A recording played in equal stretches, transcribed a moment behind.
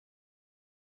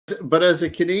But as a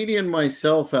Canadian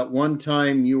myself, at one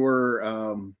time you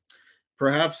were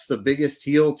perhaps the biggest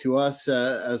heel to us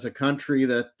as a country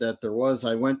that there was.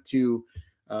 I went to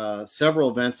several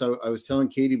events. I was telling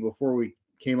Katie before we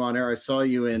came on air, I saw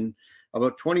you in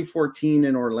about 2014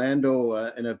 in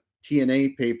Orlando in a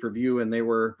TNA pay-per-view, and they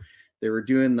were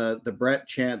doing the Brett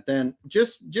chant then.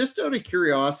 Just out of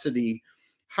curiosity,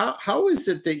 how is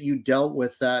it that you dealt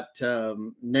with that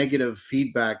negative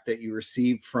feedback that you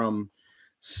received from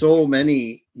so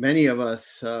many of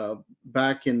us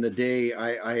back in the day?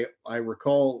 I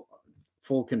recall,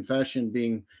 full confession,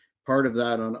 being part of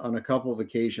that on a couple of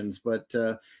occasions. But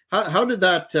how did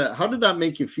that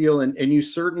make you feel? And you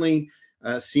certainly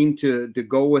seem to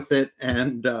go with it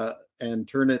and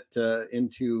turn it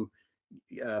into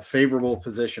a favorable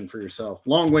position for yourself.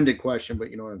 Long-winded question,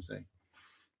 but you know what I'm saying.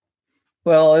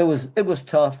 Well, it was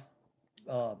tough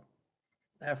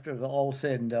after all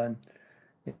said and done,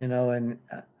 you know. And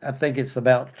I think it's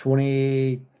about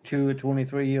 22 or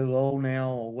 23 years old now,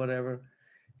 or whatever.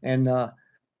 And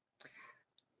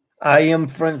I am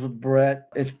friends with Brett.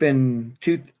 It's been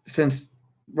since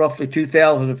roughly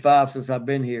 2005 since I've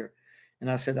been here. And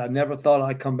I said I never thought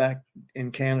I'd come back in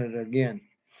Canada again.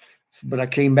 But I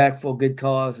came back for a good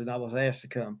cause, and I was asked to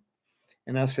come.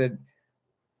 And I said,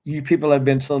 you people have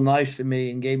been so nice to me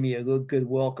and gave me a good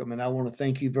welcome, and I want to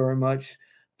thank you very much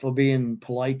for being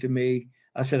polite to me.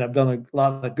 I said I've done a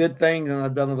lot of good things, and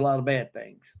I've done a lot of bad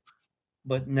things.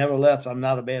 But nevertheless, I'm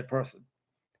not a bad person.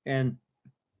 And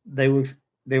they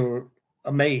were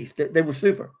amazed. They were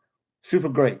super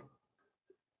great.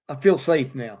 I feel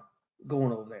safe now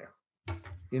going over there.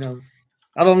 You know,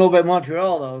 I don't know about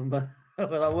Montreal though,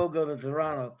 but I will go to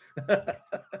Toronto.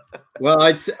 Well,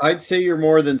 I'd say you're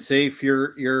more than safe.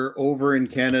 You're over in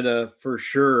Canada for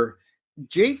sure.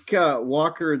 Jake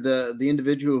Walker, the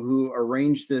individual who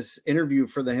arranged this interview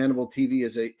for the Hannibal TV,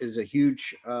 is a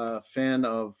huge fan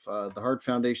of the Hart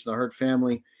Foundation, the Hart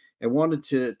family, and wanted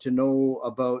to know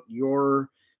about your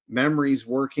memories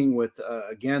working with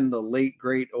again the late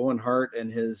great Owen Hart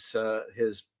and his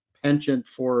penchant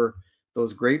for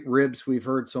those great ribs we've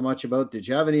heard so much about. Did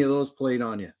you have any of those played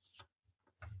on you?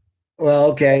 Well,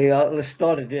 okay, let's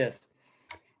start at this.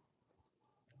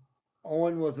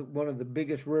 Owen was one of the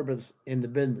biggest ribbons in the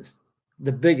business,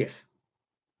 the biggest,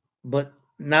 but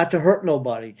not to hurt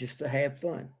nobody, just to have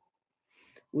fun.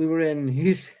 We were in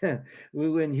Houston,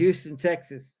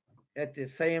 Texas, at the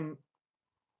Sam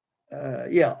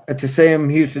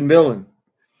Houston building,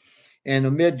 and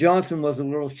Ahmed Johnson was the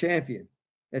world champion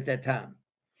at that time.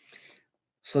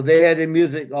 So they had the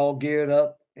music all geared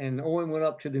up, and Owen went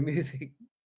up to the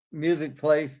music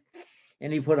place,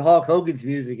 and he put Hulk Hogan's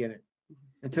music in it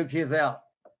and took his out.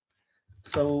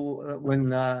 So when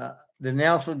the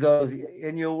announcer goes,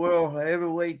 "In your world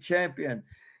heavyweight champion,"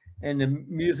 and the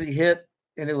music hit,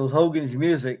 and it was Hogan's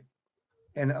music,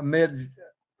 and Ahmed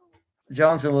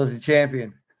Johnson was the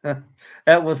champion.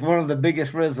 That was one of the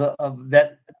biggest ribs of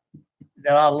that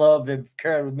I loved and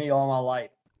carried with me all my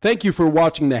life. Thank you for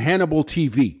watching the Hannibal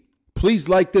TV. Please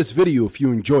like this video if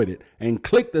you enjoyed it, and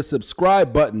click the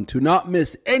subscribe button to not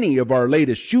miss any of our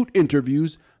latest shoot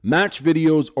interviews, match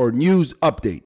videos, or news updates.